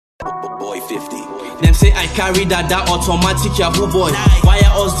Boy 50. Them say I carry that automatic Yahoo boy. Wire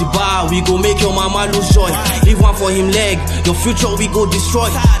us the bar, we go make your mama lose joy. Leave one for him leg, your future we go destroy.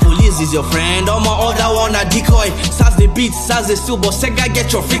 Police is your friend, all my other one a decoy. Saz the beat, Saz the still, but Sega get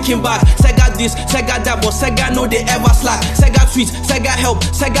your freaking back. Sega this, Sega that, but Sega know they ever slack. Sega tweet, Sega help,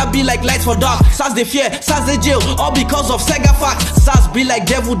 Sega be like light for dark. Saz the fear, Saz the jail, all because of Sega fact. Saz be like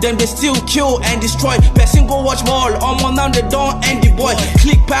devil, them they still kill and destroy. Person go watch ball, all now they don't end the boy.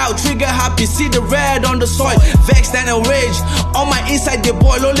 Click pow, trigger happy, see the red on the soil. Vexed and enraged, on my inside the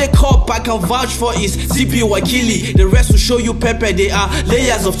boil. Only cup I can vouch for is CP Wakili. The rest will show you pepper, they are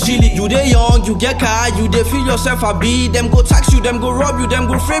layers of chili. You they young, you get car, you they feel yourself a beat. Them go tax you, them go rob you, them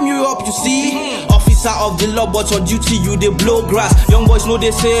go frame you up, you see. Officer of the law, but on duty you they blow grass. Young boys know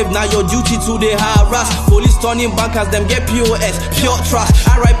they save, now your duty to they harass. Police turning back as them get POS, pure trust.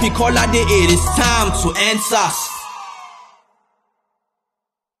 RIP caller they it is time to end SARS.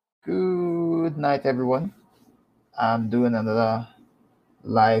 Good night, everyone. I'm doing another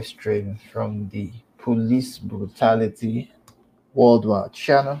live stream from the Police Brutality Worldwide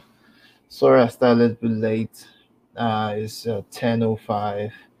channel. Sorry I started a little bit late. It's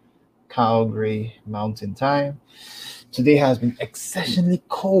 10:05 Calgary Mountain Time. Today has been exceptionally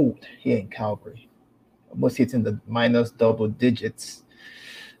cold here in Calgary, almost hitting the minus double digits.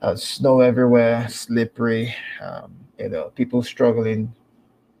 Snow everywhere, slippery. People struggling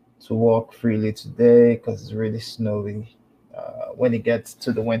to walk freely today because it's really snowy. When it gets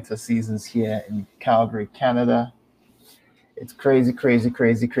to the winter seasons here in Calgary, Canada, it's crazy.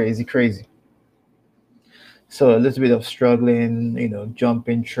 So a little bit of struggling,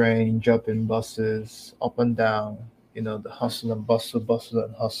 jumping train, jumping buses, up and down, the hustle and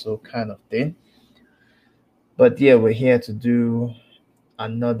bustle kind of thing. But yeah, we're here to do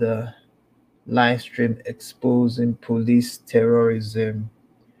another live stream exposing police terrorism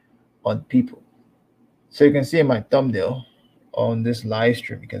on people. So you can see in my thumbnail on this live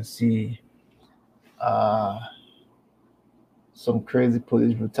stream, you can see some crazy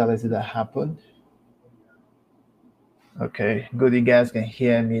police brutality that happened. Okay, good, you guys can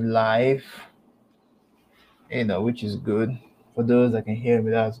hear me live, which is good. For those that can hear me,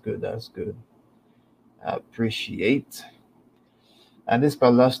 that's good. I appreciate. And this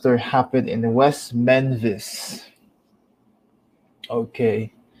particular story happened in West Memphis.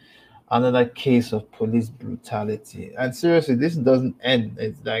 Okay, another case of police brutality. And seriously, this doesn't end.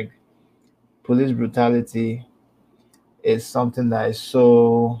 It's like police brutality is something that is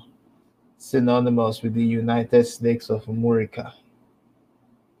so synonymous with the United Snakes of America.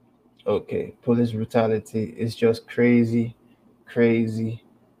 Okay, police brutality is just crazy.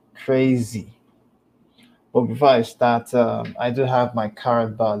 But before I start, I do have my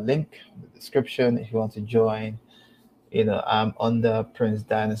Karatbar link in the description if you want to join. I'm under Prince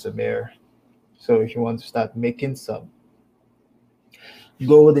Dinas Amir. So if you want to start making some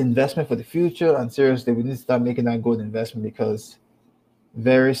gold investment for the future, and seriously, we need to start making that gold investment because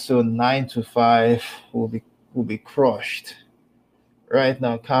very soon 9 to 5 will be crushed. Right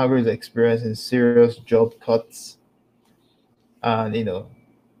now, Calgary is experiencing serious job cuts, and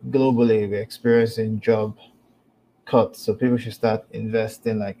globally we're experiencing job cuts. So people should start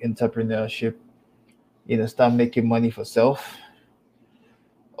investing, like entrepreneurship. Start making money for self.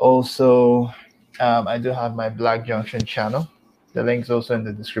 Also, I do have my Black Junction channel. The link's also in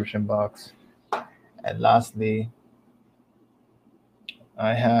the description box. And lastly,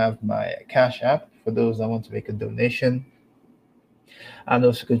 I have my Cash App for those that want to make a donation. And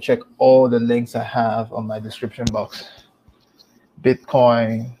also you can check all the links I have on my description box.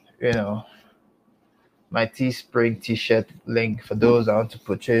 Bitcoin, my Teespring t-shirt link for those that want to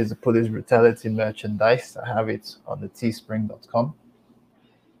purchase the police brutality merchandise. I have it on the teespring.com.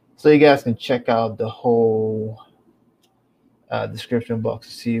 So you guys can check out the whole description box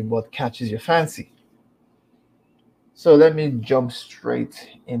to see what catches your fancy. So let me jump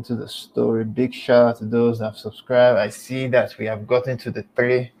straight into the story. Big shout out to those that have subscribed. I see that we have gotten to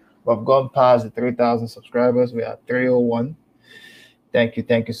we've gone past the 3,000 subscribers. We are 301. Thank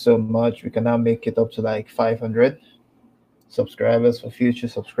you so much. We can now make it up to like 500 subscribers. For future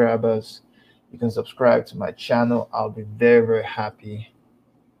subscribers, you can subscribe to my channel. I'll be very happy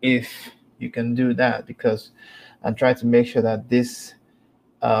if you can do that, because I'm trying to make sure that this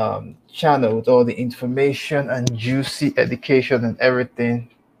channel with all the information and juicy education and everything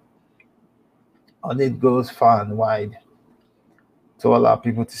on it goes far and wide to allow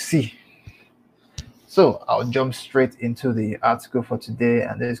people to see. So I'll jump straight into the article for today,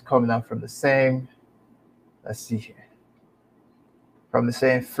 and this is coming out from the same, let's see here,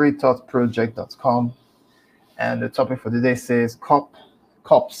 freethoughtproject.com. And the topic for today says, Cop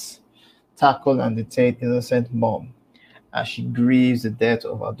Cops tackle and detain innocent mom as she grieves the death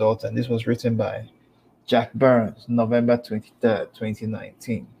of her daughter. And this was written by Jack Burns, November 23rd,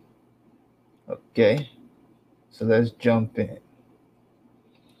 2019. Okay, so let's jump in.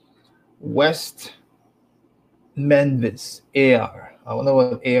 West Memphis, AR. I don't know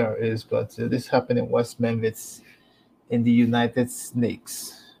what AR is, but this happened in West Memphis in the United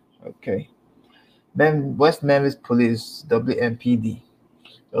States. Okay. West Memphis Police, WMPD,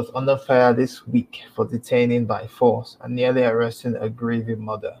 was under fire this week for detaining by force and nearly arresting a grieving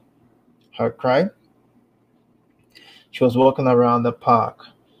mother. Her crime? She was walking around a parking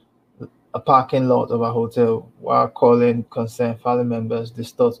lot of a hotel while calling concerned family members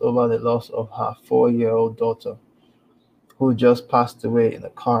distraught over the loss of her 4-year-old daughter, who just passed away in a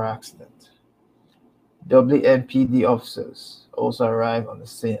car accident. WMPD officers also arrived on the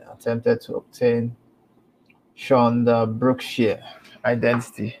scene, attempted to obtain Shonda Brookshire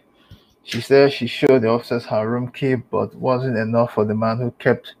identity. She said she showed the officers her room key, but wasn't enough for the man who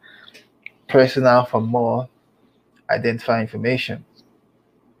kept pressing out for more identifying information.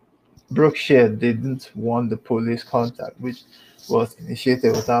 Brookshire didn't want the police contact, which was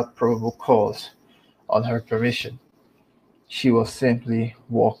initiated without probable cause on her permission. She was simply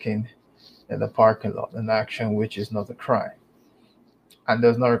walking in the parking lot, an action which is not a crime and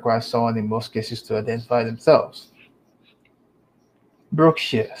does not require someone in most cases to identify themselves.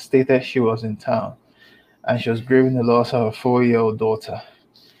 Brookshire stated she was in town and she was grieving the loss of her 4-year-old daughter,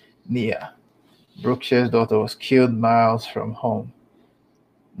 Nia. Brookshire's daughter was killed miles from home,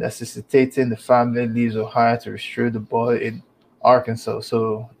 necessitating the family leaves Ohio to retrieve the body in Arkansas.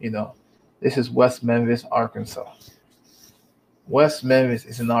 So, this is West Memphis, Arkansas. West Memphis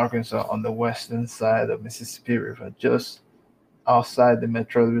is in Arkansas on the western side of Mississippi River, just outside the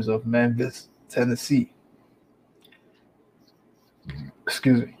metropolis of Memphis, Tennessee.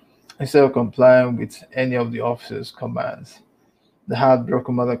 Instead of complying with any of the officer's commands, the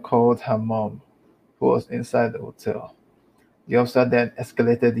heartbroken mother called her mom, who was inside the hotel. The officer then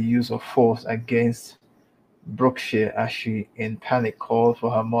escalated the use of force against Brookshire as she, in panic, called for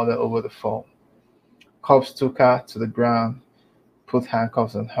her mother over the phone. Cops took her to the ground, put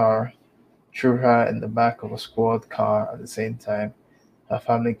handcuffs on her, threw her in the back of a squad car. At the same time, her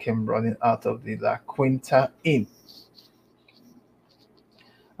family came running out of the La Quinta Inn.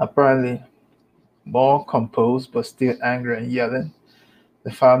 Apparently more composed but still angry and yelling,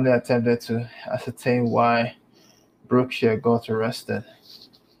 the family attempted to ascertain why Brookshire got arrested.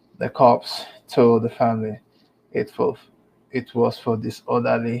 The cops told the family it was for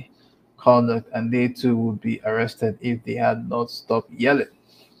disorderly conduct and they too would be arrested if they had not stopped yelling.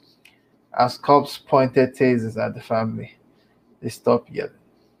 As cops pointed tasers at the family, they stopped yelling.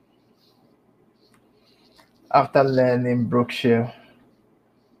 After learning Brookshire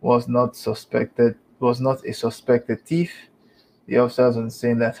was not a suspected thief, the officers on the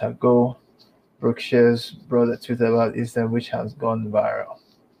scene let her go. Brookshire's brother tweeted about the incident, which has gone viral.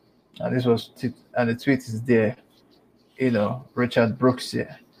 And the tweet is there, Richard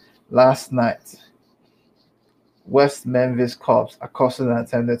Brookshire. Last night, West Memphis cops accosted and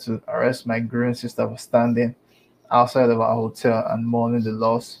attempted to arrest my grieving sister for standing outside of our hotel and mourning the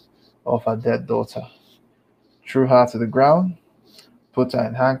loss of her dead daughter. Threw her to the ground, put her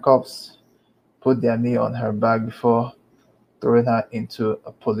in handcuffs, put their knee on her back before throwing her into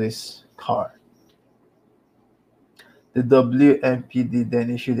a police car. The WMPD then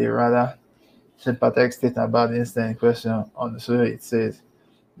issued a rather sympathetic statement about the incident in question. On the story, it says,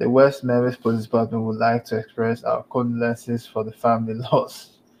 "The West Memphis Police Department would like to express our condolences for the family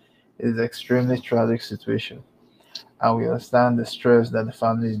loss. It is an extremely tragic situation, and we understand the stress that the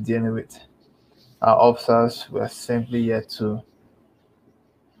family is dealing with. Our officers were simply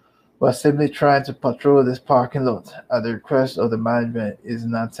trying to patrol this parking lot at the request of the management is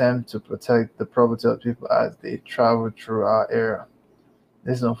an attempt to protect the property of people as they travel through our area.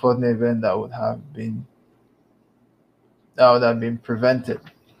 This is an unfortunate event that would have been prevented.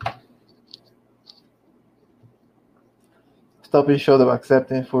 Stopping short of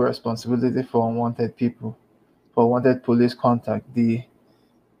accepting full responsibility for unwanted police contact, the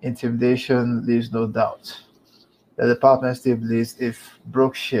intimidation leaves no doubt. The department still believes if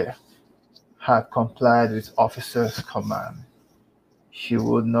Brookshire had complied with officers' command, she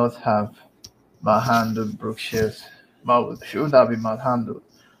would not have manhandled Brookshire's. She would have been manhandled.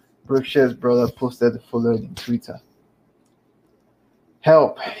 Brookshire's brother posted the following in Twitter: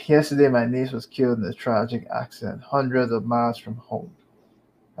 "Help! Yesterday my niece was killed in a tragic accident, hundreds of miles from home.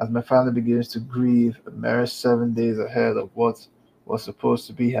 As my family begins to grieve a mere 7 days ahead of what was supposed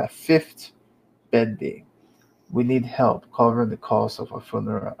to be her 5th birthday, We need help covering the cost of our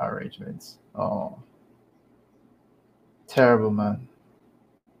funeral arrangements. Oh, terrible, man.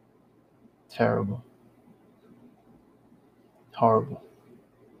 Terrible. Horrible.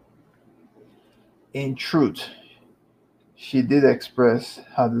 In truth, she did express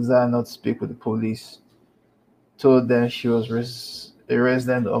her desire not to speak with the police, told them she was a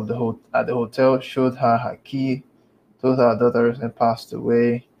resident of at the hotel, showed her key, told her daughter recently passed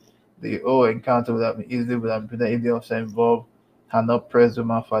away. The whole encounter would have been easily would have been if the officer involved had not pressed the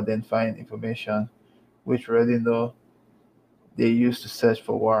woman for identifying information, which we already know they used to search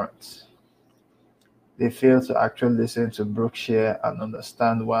for warrants. They failed to actually listen to Brookshire and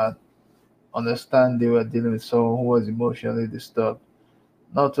understand they were dealing with someone who was emotionally disturbed.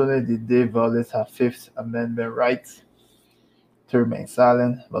 Not only did they violate her Fifth Amendment right to remain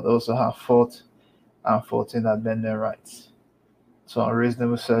silent, but also her Fourth and 14th Amendment rights to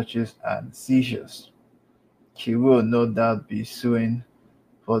unreasonable searches and seizures. She will no doubt be suing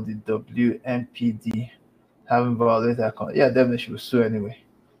for the WMPD having violated her. Definitely she will sue anyway,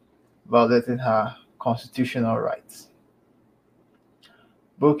 violating her constitutional rights.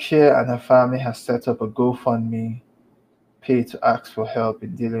 Brookshire and her family has set up a GoFundMe page to ask for help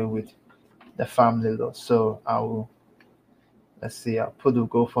in dealing with the family loss. So I'll put the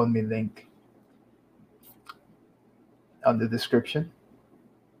GoFundMe link on the description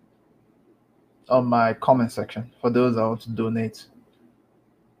on my comment section for those that want to donate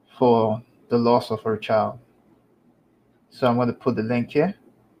for the loss of her child. So I'm going to put the link here.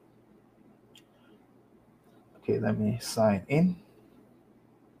 Okay, let me sign in.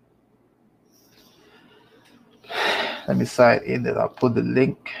 Let me sign in, then I'll put the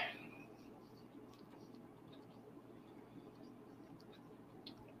link.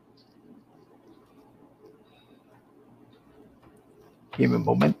 Give me a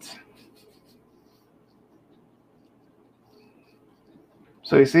moment.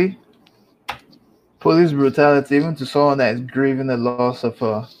 So you see, police brutality, even to someone that is grieving the loss of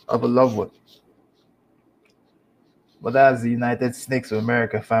a loved one. But that's the United Snakes of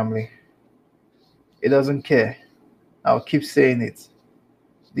America, family. It doesn't care. I'll keep saying it.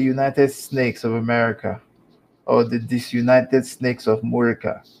 The United Snakes of America, or the Disunited Snakes of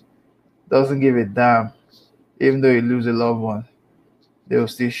Murica, doesn't give a damn. Even though you lose a loved one, they will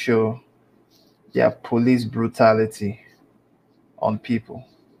still show their police brutality on people.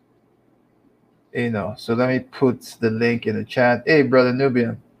 So let me put the link in the chat. Hey, Brother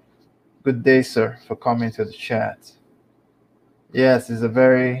Nubian. Good day, sir, for coming to the chat. Yes, it's a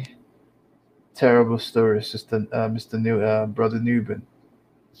very terrible story, Brother Nubian.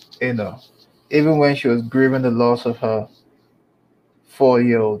 Even when she was grieving the loss of her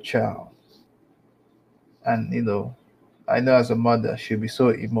 4-year-old child. And, I know as a mother, she'll be so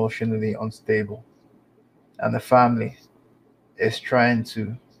emotionally unstable. And the family is trying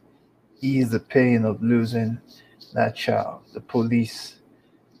to ease the pain of losing that child. The police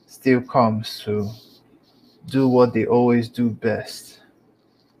still comes to do what they always do best,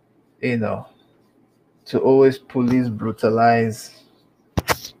 to always police brutalize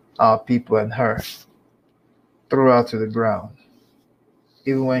our people and her, throw her to the ground,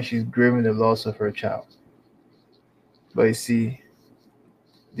 even when she's grieving the loss of her child. But you see,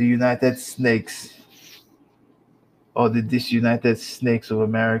 the United Snakes, or the Disunited Snakes of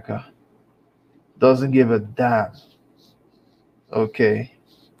America, doesn't give a damn. Okay,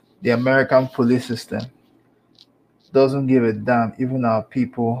 the American police system doesn't give a damn. Even our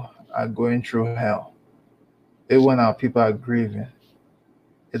people are going through hell. Even when our people are grieving,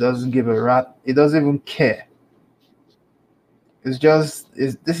 it doesn't give a rat. It doesn't even care. This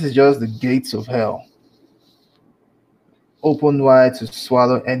is just the gates of hell, open wide to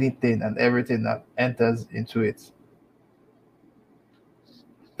swallow anything and everything that enters into it.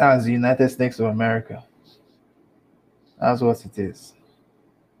 That's the United States of America. That's what it is.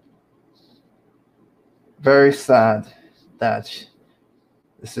 Very sad that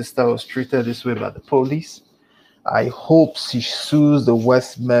the sister was treated this way by the police. I hope she sues the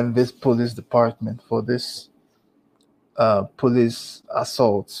West Memphis Police Department for this police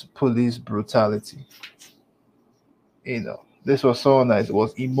assault, police brutality. This was someone that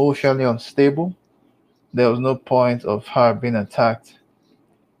was emotionally unstable. There was no point of her being attacked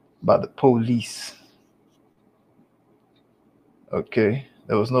by the police. Okay,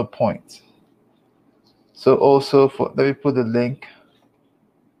 there was no point. So also, let me put the link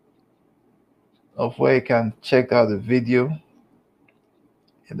of where you can check out the video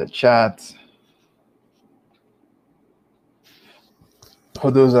in the chat.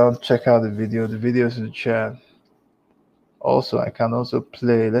 For those that check out the videos in the chat. Also, I can also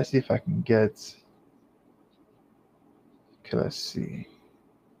play. Let's see if I can get Okay, let's see.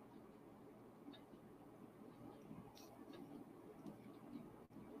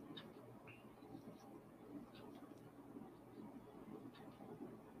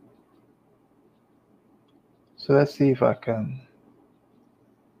 So let's see if I can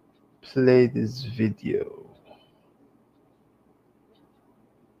play this video.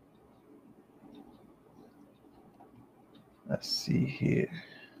 Let's see here.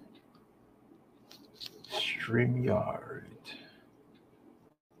 StreamYard.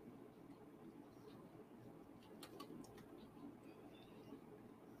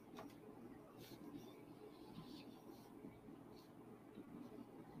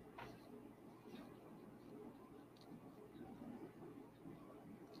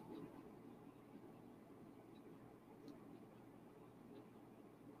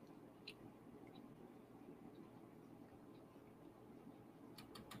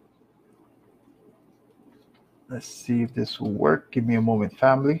 Let's see if this will work. Give me a moment,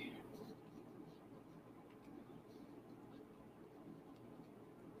 family.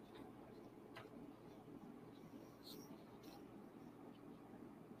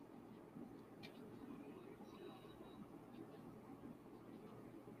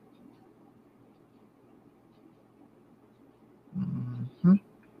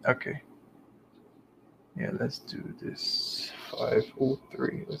 Okay. Yeah, let's do this.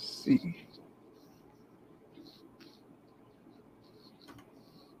 503. Let's see.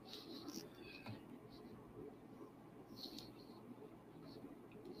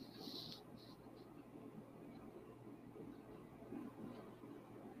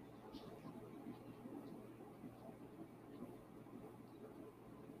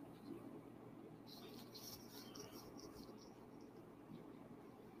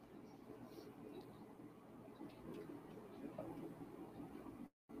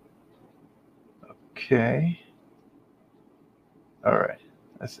 Okay. All right.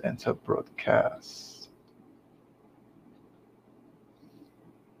 Let's enter broadcast.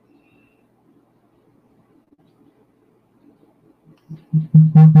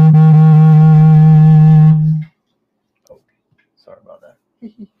 Okay. Sorry about that.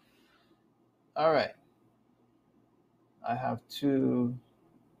 All right. I have to.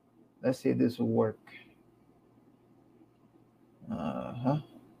 Let's see if this will work.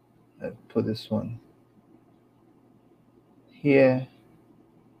 Let's put this one here.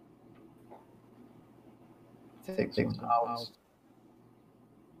 Take things out.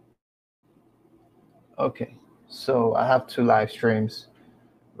 Okay, so I have 2 live streams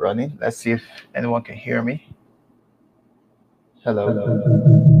running. Let's see if anyone can hear me.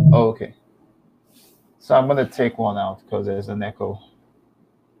 Hello. Oh, okay. So I'm gonna take one out because there's an echo.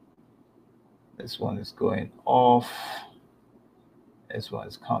 This one is going off. This one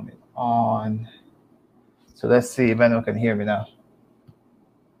is coming on. So let's see if anyone can hear me now.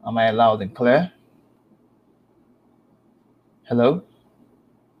 Am I loud and clear? Hello?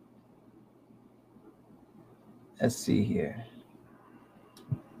 Let's see here.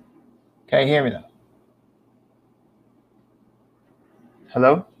 Can you hear me now?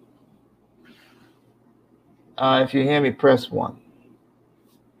 Hello? If you hear me, press 1.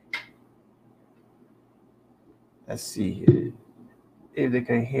 Let's see here. If they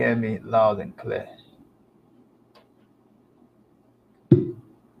can hear me loud and clear.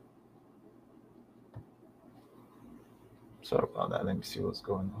 Sorry about that. Let me see what's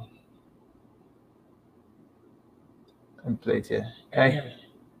going on. Let me play it here. Can you hear me?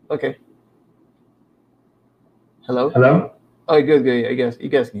 Okay. Hello? Hello? Oh, good. I guess you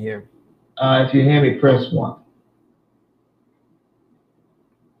guys can hear me. If you hear me, press 1.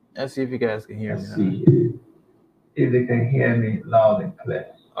 Let's see if you guys can hear me Let's now. see if they can hear me loud and clear.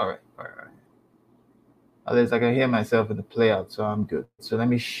 All right. At least I can hear myself in the playout, so I'm good. So let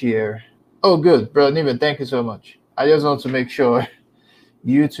me share. Oh, good, bro. Niven, thank you so much. I just want to make sure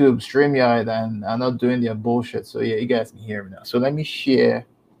YouTube, StreamYard, and I'm not doing their bullshit. So yeah, you guys can hear me now. So let me share.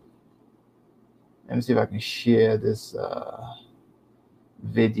 Let me see if I can share this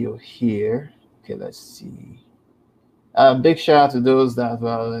video here. Okay, let's see. Big shout out to those that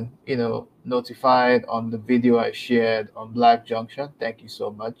were, notified on the video I shared on Black Junction. Thank you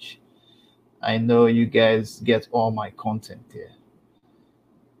so much. I know you guys get all my content here.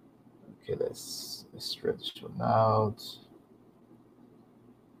 Okay, let's stretch this one out.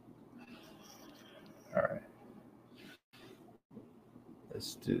 All right.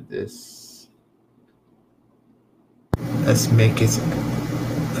 Let's do this. Let's make it.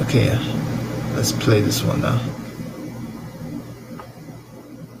 Okay, let's play this one now.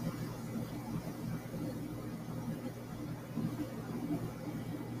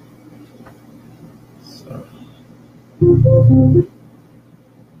 You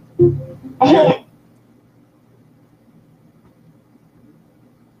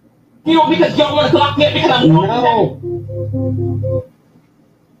know, because y'all want to lock me up because I'm no.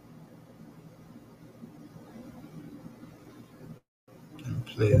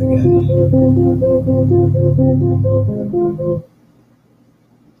 Play it again.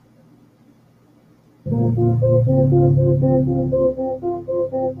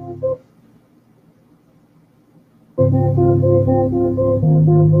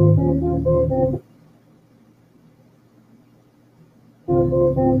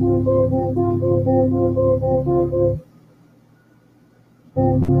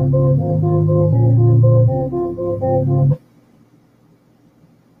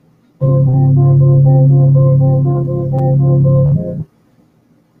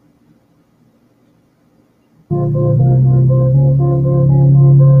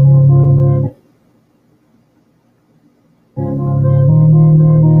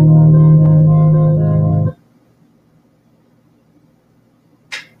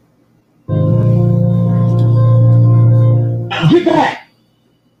 Get back!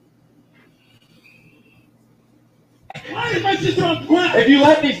 Why is my sister on the ground? If you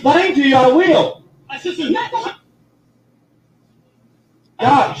let me explain to you, I will. My sister's not.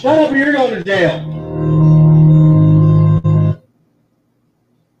 God, shut up or you're going to jail.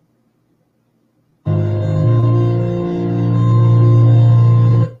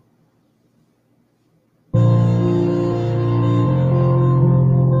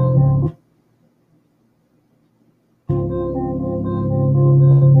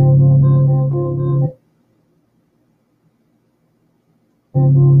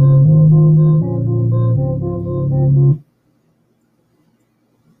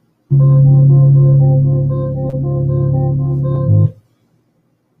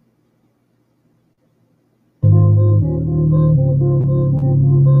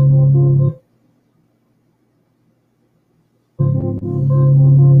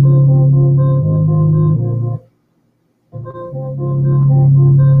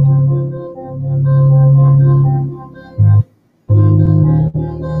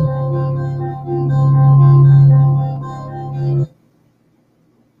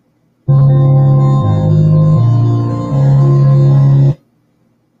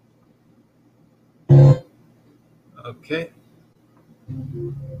 Okay.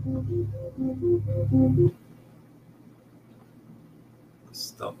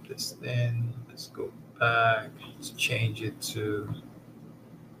 Stop this then. Let's go back. Let's change it to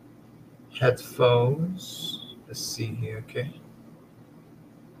headphones. Let's see here. Okay.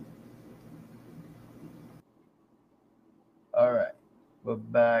 All right, we're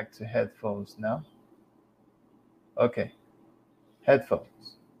back to headphones now. Okay,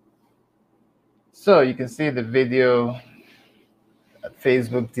 headphones. So you can see the video.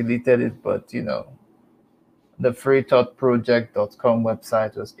 Facebook deleted it, but you know, the freethoughtproject.com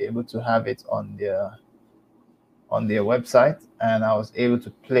website was able to have it on their website, and I was able to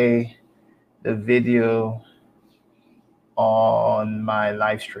play the video on my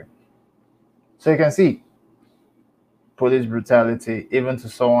live stream. So you can see police brutality, even to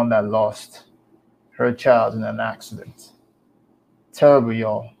someone that lost her child in an accident. Terrible,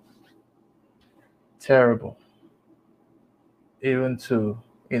 y'all. Terrible. Even to,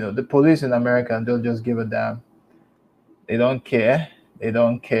 you know, the police in America don't just give a damn. They don't care. They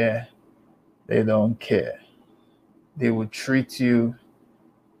don't care. They don't care. They will treat you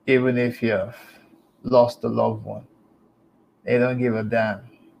even if you have lost a loved one. They don't give a damn.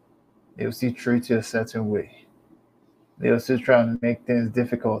 They will still treat you a certain way. They will still try and make things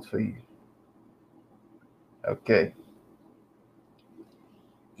difficult for you. Okay.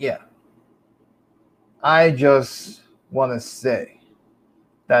 Yeah. I just want to say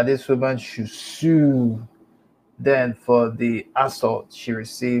that this woman should sue them for the assault she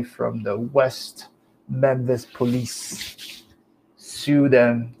received from the West Memphis police. Sue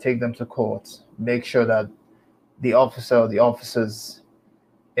them, take them to court, make sure that the officer or the officers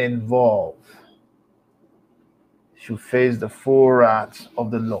involved should face the full wrath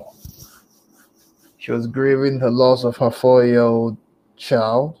of the law. She was grieving the loss of her 4-year-old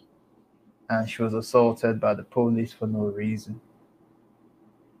child, and she was assaulted by the police for no reason.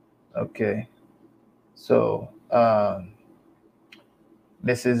 Okay, so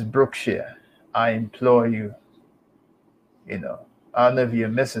Mrs. Brookshire, I implore you, you know, I don't know if you're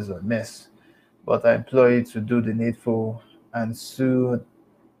Mrs. or Miss, but I implore you to do the needful and sue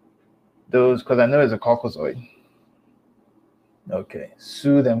those, because I know it's a Caucasoid. Okay,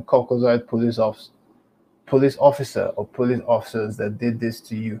 sue them Caucasoid police officer or police officers that did this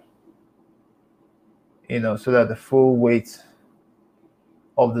to you. so that the full weight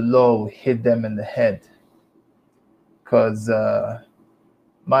of the law will hit them in the head. Because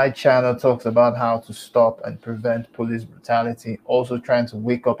my channel talks about how to stop and prevent police brutality, also trying to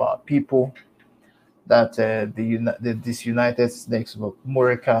wake up our people that this United Snakes of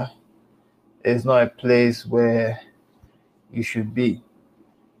America is not a place where you should be.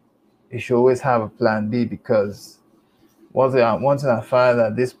 You should always have a plan B, because one thing I find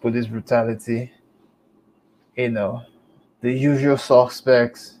that this police brutality, the usual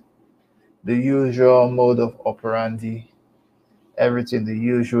suspects, the usual mode of operandi, everything, the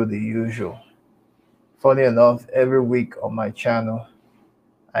usual. Funny enough, every week on my channel,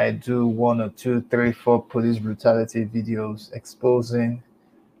 I do 1 or 2, 3, 4 police brutality videos exposing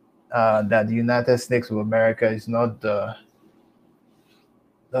that the United Snakes of America is not the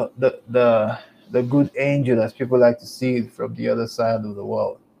good angel as people like to see it from the other side of the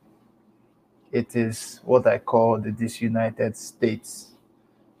world. It is what I call the disunited states,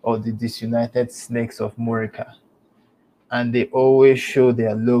 or the disunited Snakes of America. And they always show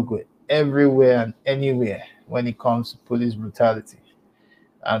their logo everywhere and anywhere when it comes to police brutality.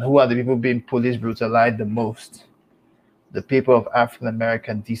 And who are the people being police brutalized the most? The people of African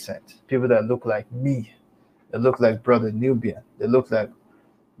American descent, people that look like me, they look like Brother Nubian, they look like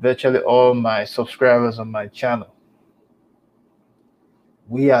virtually all my subscribers on my channel.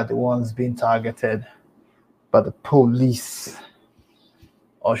 We are the ones being targeted by the police,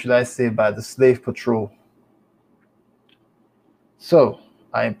 or should I say by the slave patrol. So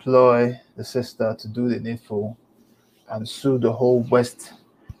I employ the sister to do the needful and sue the whole West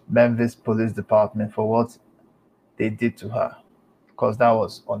Memphis Police Department for what they did to her, because that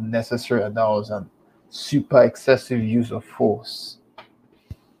was unnecessary and that was a super excessive use of force.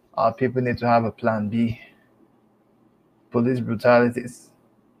 Our people need to have a plan B. Police brutality is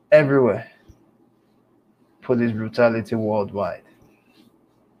everywhere. Police brutality worldwide.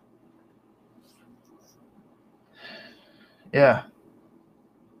 Yeah,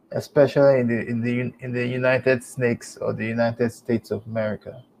 especially in the United Snakes or the United States of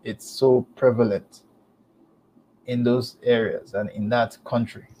America, it's so prevalent in those areas and in that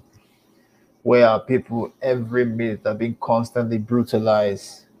country, where our people every minute are being constantly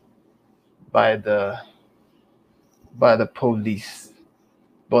brutalized by the police.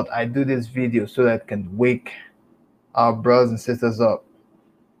 But I do this video so that I can wake our brothers and sisters up.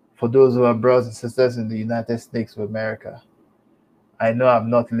 For those who are brothers and sisters in the United States of America, I know I've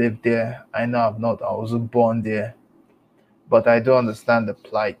not lived there. I wasn't born there, but I do understand the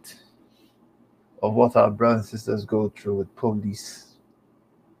plight of what our brothers and sisters go through with police,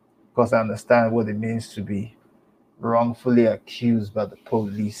 because I understand what it means to be wrongfully accused by the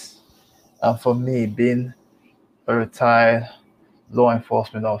police. And for me, being a retired law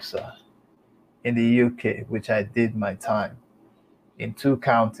enforcement officer in the UK, which I did my time in 2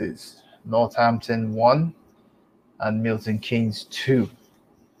 counties, Northampton 1 and Milton Keynes 2.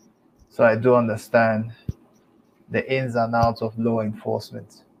 So I do understand the ins and outs of law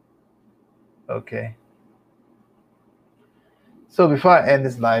enforcement. Okay. So before I end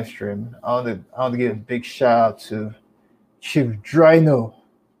this live stream, I want to give a big shout out to Chief Drino.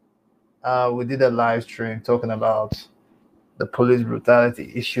 We did a live stream talking about the police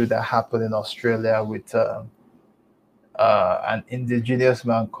brutality issue that happened in Australia with an indigenous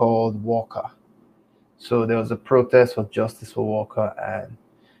man called Walker. So there was a protest for justice for Walker, and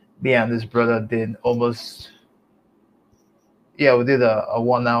me and this brother did we did a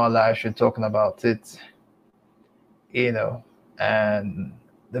 1-hour live stream talking about it, and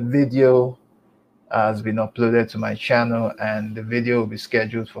the video has been uploaded to my channel, and the video will be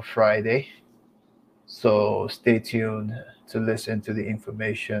scheduled for Friday. So stay tuned to listen to the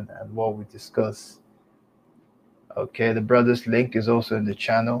information and what we discuss. Okay, the brother's link is also in the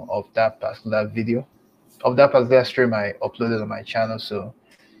channel of that particular video, of that particular stream I uploaded on my channel. So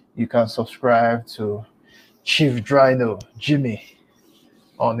you can subscribe to Chief Drino Jimmy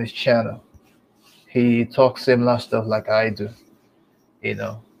on his channel. He talks similar stuff like I do. He's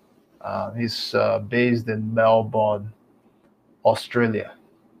based in Melbourne, Australia.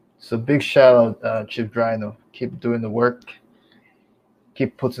 So big shout out, Chief Drino. Keep doing the work.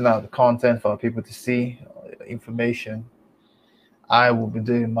 Keep putting out the content for people to see, information. I will be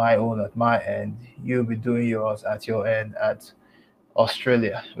doing my own at my end. You'll be doing yours at your end at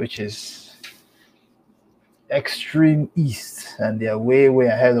Australia, which is extreme east, and they're way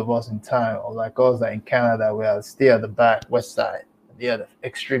ahead of us in time. Unlike us that in Canada, we are still at the back west side. They are the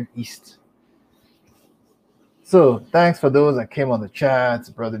extreme east. So thanks for those that came on the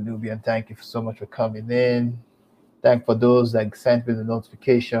chat. Brother Nubian, thank you so much for coming in. Thank for those that sent me the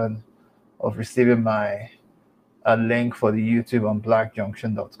notification of receiving my link for the YouTube on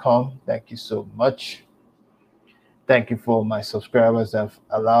blackjunction.com. Thank you so much. Thank you for my subscribers that have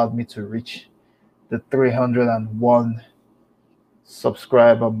allowed me to reach the 301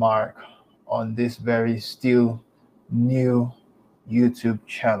 subscriber mark on this very still new YouTube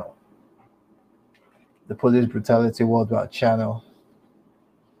channel, the Police Brutality Worldwide channel.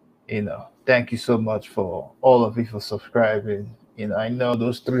 Thank you so much for all of you for subscribing. I know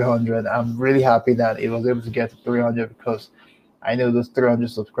those 300, I'm really happy that it was able to get to 300 because I know those 300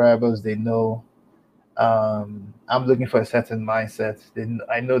 subscribers, they know I'm looking for a certain mindset.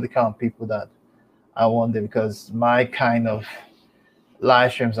 I know the kind of people that I want them, because my kind of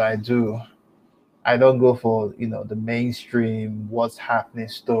live streams I don't go for, the mainstream, what's happening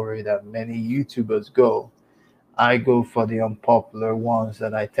story that many YouTubers go. I go for the unpopular ones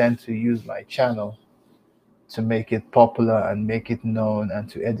that I tend to use my channel to make it popular and make it known and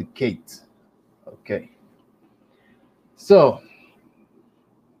to educate. Okay. So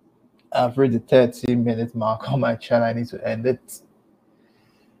I've reached the 30-minute mark on my channel. I need to end it.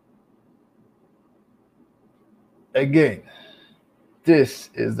 Again, this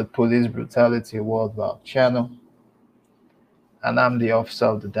is the Police Brutality Worldwide channel, and I'm the officer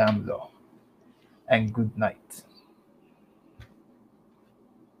of the damn law. And good night.